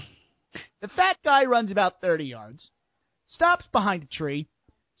woods. The fat guy runs about 30 yards, stops behind a tree,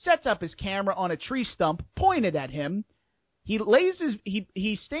 sets up his camera on a tree stump pointed at him. He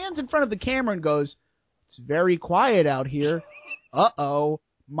stands in front of the camera and goes, "It's very quiet out here. Uh-oh.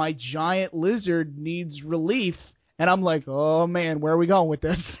 My giant lizard needs relief." And I'm like, oh, man, where are we going with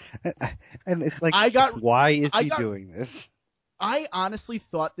this? And it's like, why is he doing this? I honestly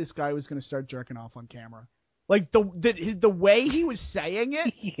thought this guy was going to start jerking off on camera. Like, the way he was saying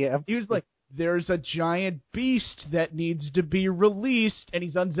it, yeah. He was like, there's a giant beast that needs to be released, and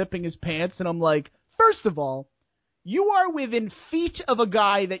he's unzipping his pants, and I'm like, first of all, you are within feet of a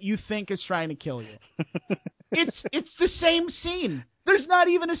guy that you think is trying to kill you. It's the same scene. There's not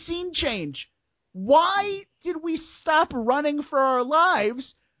even a scene change. Why did we stop running for our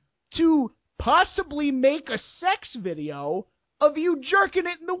lives to possibly make a sex video of you jerking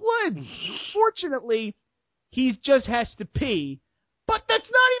it in the woods? Fortunately, he just has to pee. But that's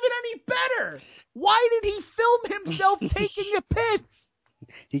not even any better. Why did he film himself taking a piss?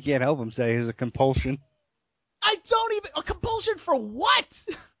 He can't help himself. It's a compulsion. A compulsion for what?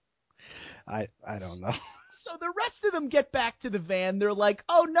 I don't know. So the rest of them get back to the van. They're like,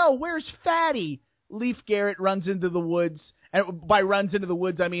 oh, no, where's Fatty? Leif Garrett runs into the woods. And by runs into the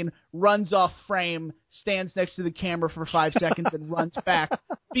woods, I mean runs off frame, stands next to the camera for 5 seconds, and runs back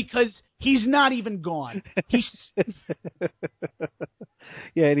because he's not even gone. He's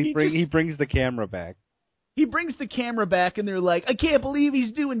yeah, and he brings the camera back. He brings the camera back, and they're like, I can't believe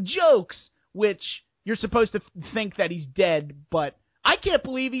he's doing jokes, which you're supposed to think that he's dead, but I can't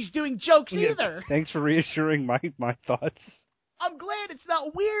believe he's doing jokes either. Thanks for reassuring my thoughts. I'm glad it's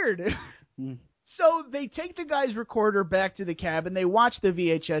not weird. So they take the guy's recorder back to the cabin. They watch the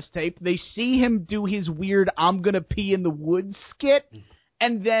VHS tape. They see him do his weird I'm going to pee in the woods skit.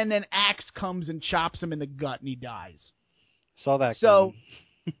 And then an axe comes and chops him in the gut and he dies. Saw that coming.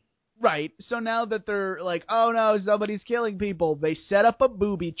 Right. So now that they're like, oh no, somebody's killing people, they set up a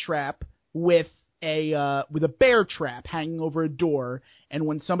booby trap with a bear trap hanging over a door. And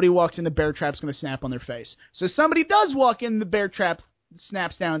when somebody walks in, the bear trap's going to snap on their face. So somebody does walk in, the bear trap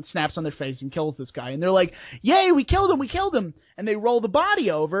snaps down, snaps on their face, and kills this guy. And they're like, yay, we killed him. And they roll the body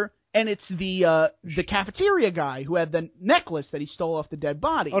over, and it's the cafeteria guy who had the necklace that he stole off the dead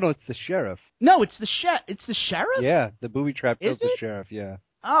body. Oh, no, it's the sheriff. No, it's the sheriff? Yeah, the booby trap kills the sheriff, yeah.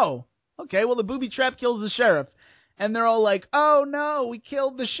 Oh, okay, well, the booby trap kills the sheriff. And they're all like, oh, no, we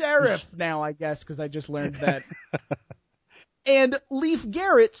killed the sheriff now, I guess, because I just learned that. And Leif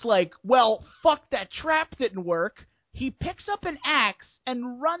Garrett's like, well, fuck, that trap didn't work. He picks up an axe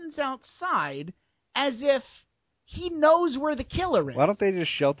and runs outside as if he knows where the killer is. Why don't they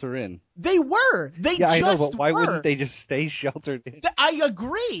just shelter in? They were. I know, but why wouldn't they just stay sheltered in? I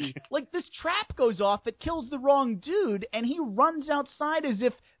agree. Like, this trap goes off, it kills the wrong dude, and he runs outside as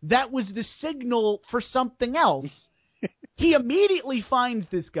if that was the signal for something else. He immediately finds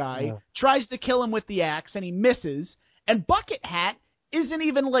this guy, tries to kill him with the axe, and he misses, and Bucket Hat isn't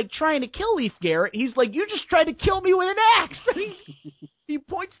even, like, trying to kill Leif Garrett. He's like, you just tried to kill me with an axe. He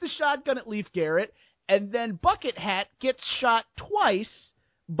points the shotgun at Leif Garrett, and then Bucket Hat gets shot twice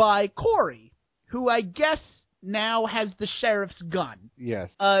by Corey, who I guess now has the sheriff's gun. Yes.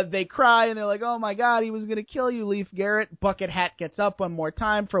 They cry, and they're like, oh, my God, he was going to kill you, Leif Garrett. Bucket Hat gets up one more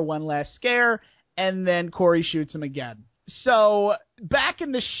time for one last scare, and then Corey shoots him again. So, back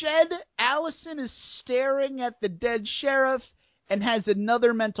in the shed, Allison is staring at the dead sheriff, and has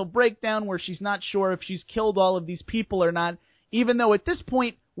another mental breakdown where she's not sure if she's killed all of these people or not, even though at this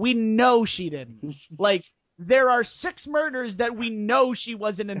point, we know she didn't. Like, there are 6 murders that we know she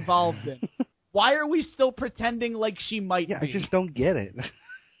wasn't involved in. Why are we still pretending like she might be? I just don't get it.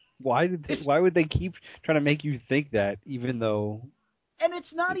 Why would they keep trying to make you think that, even though... And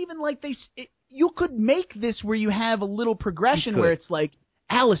it's not even like you could make this where you have a little progression where it's like,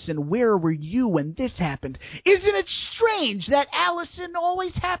 Allison, where were you when this happened? Isn't it strange that Allison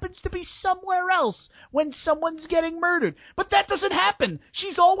always happens to be somewhere else when someone's getting murdered? But that doesn't happen.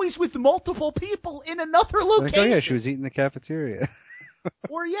 She's always with multiple people in another location. Like, oh, yeah, she was eating in the cafeteria.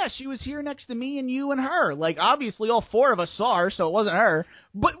 Or, yeah, she was here next to me and you and her. Like, obviously all 4 of us saw her, so it wasn't her.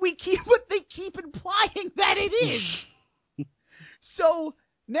 But they keep implying that it is. So,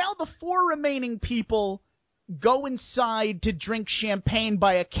 now the 4 remaining people go inside to drink champagne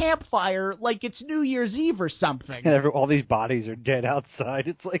by a campfire like it's New Year's Eve or something. And all these bodies are dead outside.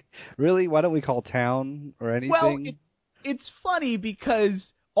 It's like, really? Why don't we call town or anything? Well, it's funny because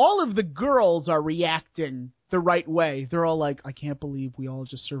all of the girls are reacting the right way. They're all like, I can't believe we all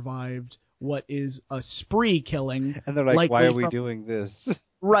just survived what is a spree killing. And they're like, why are we doing this?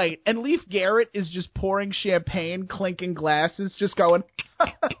 Right. And Leif Garrett is just pouring champagne, clinking glasses, just going...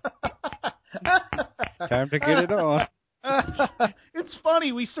 Time to get it on. It's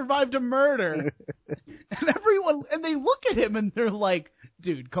funny, we survived a murder. And they look at him and they're like,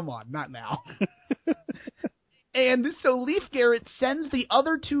 dude, come on, not now. And so Leif Garrett sends the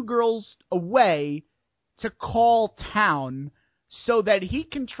other 2 girls away to call town so that he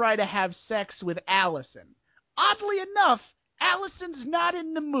can try to have sex with Allison. Oddly enough, Allison's not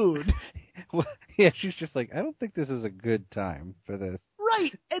in the mood. Well, yeah, she's just like, I don't think this is a good time for this.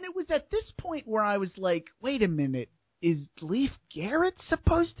 Right, and it was at this point where I was like, wait a minute, is Leif Garrett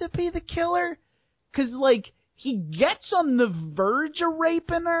supposed to be the killer? Because, like, he gets on the verge of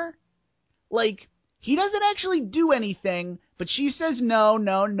raping her. Like, he doesn't actually do anything, but she says no,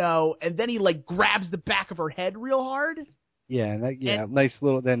 no, no, and then he, like, grabs the back of her head real hard. Yeah, nice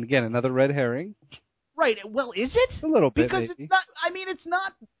little, then again, another red herring. Right, well, is it? A little bit, because maybe. it's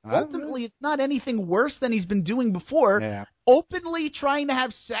not, ultimately, it's not anything worse than he's been doing before. Yeah. Openly trying to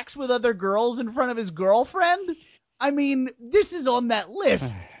have sex with other girls in front of his girlfriend? I mean, this is on that list.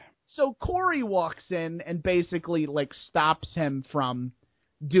 So Corey walks in and basically, like, stops him from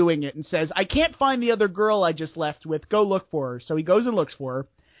doing it and says, I can't find the other girl I just left with. Go look for her. So he goes and looks for her.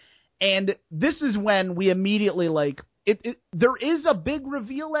 And this is when we immediately, like, there is a big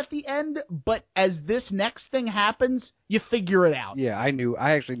reveal at the end, but as this next thing happens, you figure it out. Yeah,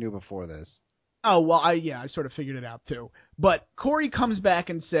 I actually knew before this. Oh, well, I sort of figured it out, too. But Corey comes back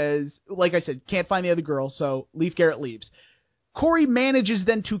and says, like I said, can't find the other girl, so Leif Garrett leaves. Corey manages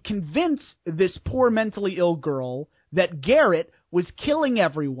then to convince this poor mentally ill girl that Garrett was killing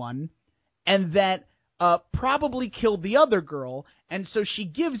everyone and that probably killed the other girl, and so she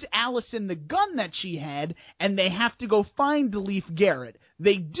gives Allison the gun that she had, and they have to go find Leif Garrett.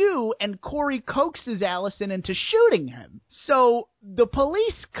 They do, and Corey coaxes Allison into shooting him. So the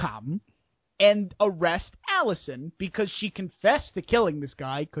police come and arrest Allison because she confessed to killing this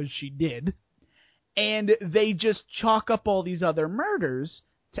guy, because she did, and they just chalk up all these other murders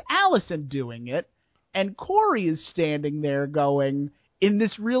to Allison doing it, and Corey is standing there going, in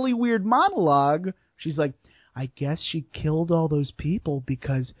this really weird monologue, she's like, I guess she killed all those people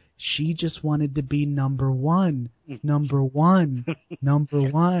because she just wanted to be number one. Number one. Number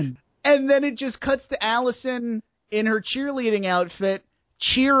one. And then it just cuts to Allison in her cheerleading outfit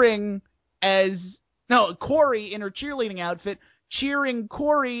cheering Corey in her cheerleading outfit cheering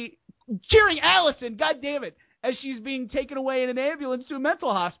Allison, God damn it, as she's being taken away in an ambulance to a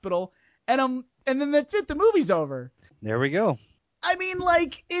mental hospital. And then that's it. The movie's over. There we go. I mean,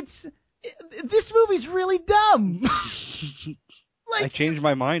 like, this movie's really dumb. I changed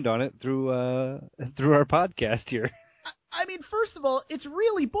my mind on it through our podcast here. I mean, first of all, it's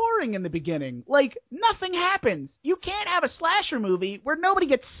really boring in the beginning. Like, nothing happens. You can't have a slasher movie where nobody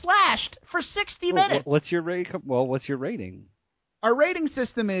gets slashed for 60 minutes. What's your rating? Our rating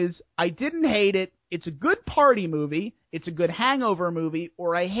system is, I didn't hate it, it's a good party movie, it's a good hangover movie,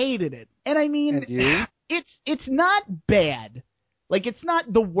 or I hated it. And I mean, it's not bad. Like, it's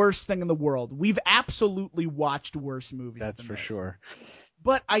not the worst thing in the world. We've absolutely watched worse movies. That's for sure.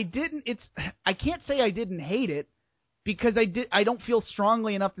 But I can't say I didn't hate it, because I don't feel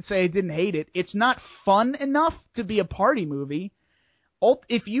strongly enough to say I didn't hate it. It's not fun enough to be a party movie.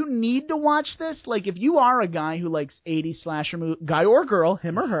 If you need to watch this, like if you are a guy who likes 80s slasher movie, guy or girl,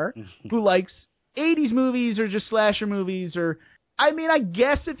 him or her, who likes 80s movies or just slasher movies, or, I mean, I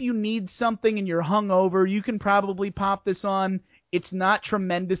guess if you need something and you're hungover, you can probably pop this on. It's not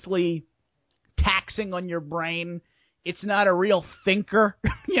tremendously taxing on your brain. It's not a real thinker,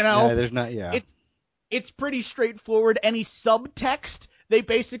 you know? Yeah, there's not, yeah. It's pretty straightforward. Any subtext, they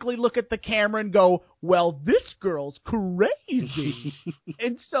basically look at the camera and go, well, this girl's crazy.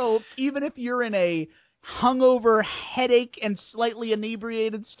 And so even if you're in a hungover, headache, and slightly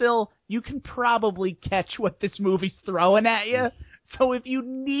inebriated still, you can probably catch what this movie's throwing at you. So if you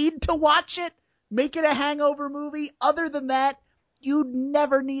need to watch it, make it a hangover movie. Other than that, you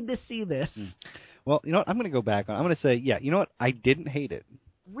never need to see this. Well, you know what? I'm going to go back on. I'm going to say, yeah, you know what? I didn't hate it.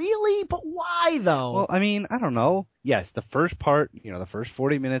 Really? But why, though? Well, I mean, I don't know. Yes, the first part, the first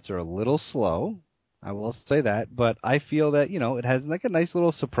 40 minutes are a little slow. I will say that. But I feel that, it has like a nice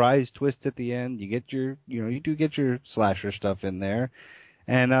little surprise twist at the end. You get you do get your slasher stuff in there.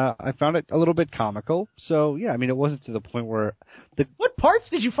 And I found it a little bit comical. So, yeah, I mean, it wasn't to the point where... What parts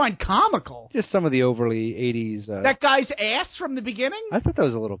did you find comical? Just some of the overly 80s... that guy's ass from the beginning? I thought that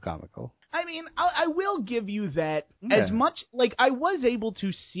was a little comical. I mean, I will give you that. Yeah. As much... Like, I was able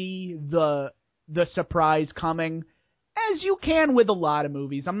to see the surprise coming, as you can with a lot of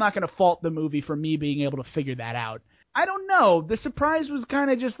movies. I'm not going to fault the movie for me being able to figure that out. I don't know. The surprise was kind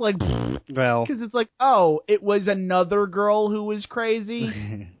of just like, well, because it's like, oh, it was another girl who was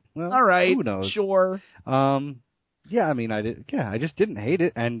crazy. Well, all right, who knows? Sure. Yeah, I mean, I just didn't hate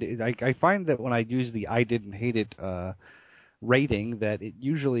it, and I find that when I use the I didn't hate it rating, that it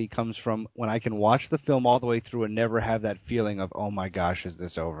usually comes from when I can watch the film all the way through and never have that feeling of, oh my gosh, is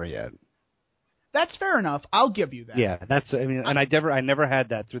this over yet? That's fair enough. I'll give you that. Yeah, and I never had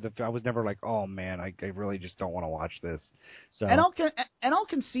that through I was never like, oh man, I really just don't want to watch this. So, and I'll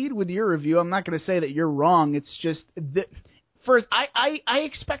concede with your review. I'm not going to say that you're wrong. It's just that first, I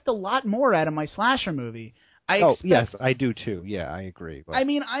expect a lot more out of my slasher movie. Yes, I do too. Yeah, I agree. But... I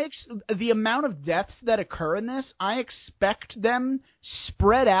mean, the amount of deaths that occur in this, I expect them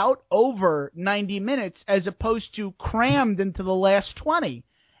spread out over 90 minutes as opposed to crammed into the last 20.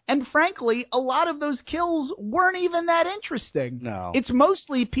 And frankly, a lot of those kills weren't even that interesting. No. It's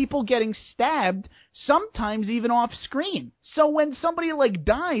mostly people getting stabbed, sometimes even off screen. So when somebody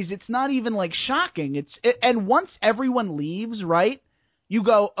dies, it's not even shocking. And once everyone leaves, right? You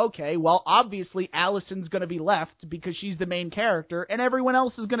go, okay, well, obviously Allison's going to be left because she's the main character, and everyone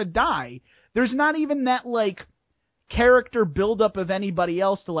else is going to die. There's not even that, character buildup of anybody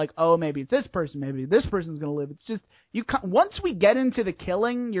else to like, oh, maybe it's this person, maybe this person's going to live. It's just, once we get into the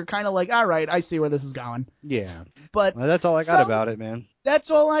killing, you're kind of like, all right, I see where this is going. Yeah. But well, that's all I got about it, man.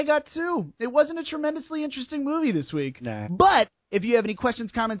 That's all I got, too. It wasn't a tremendously interesting movie this week. Nah. But if you have any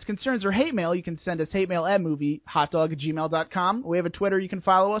questions, comments, concerns, or hate mail, you can send us hate mail at moviehotdog@gmail.com. We have a Twitter you can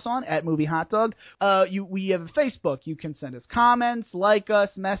follow us on, at moviehotdog. We have a Facebook. You can send us comments, like us,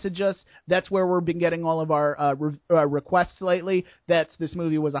 message us. That's where we've been getting all of our requests lately. That's This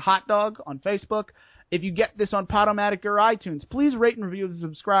Movie Was a Hot Dog on Facebook. If you get this on Podomatic or iTunes, please rate and review and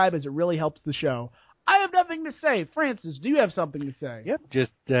subscribe, as it really helps the show. I have nothing to say. Francis, do you have something to say? Yep,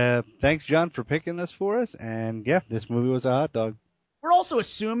 just thanks, John, for picking this for us. And, yeah, This Movie Was a Hot Dog. We're also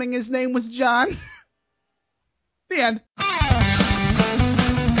assuming his name was John. The end.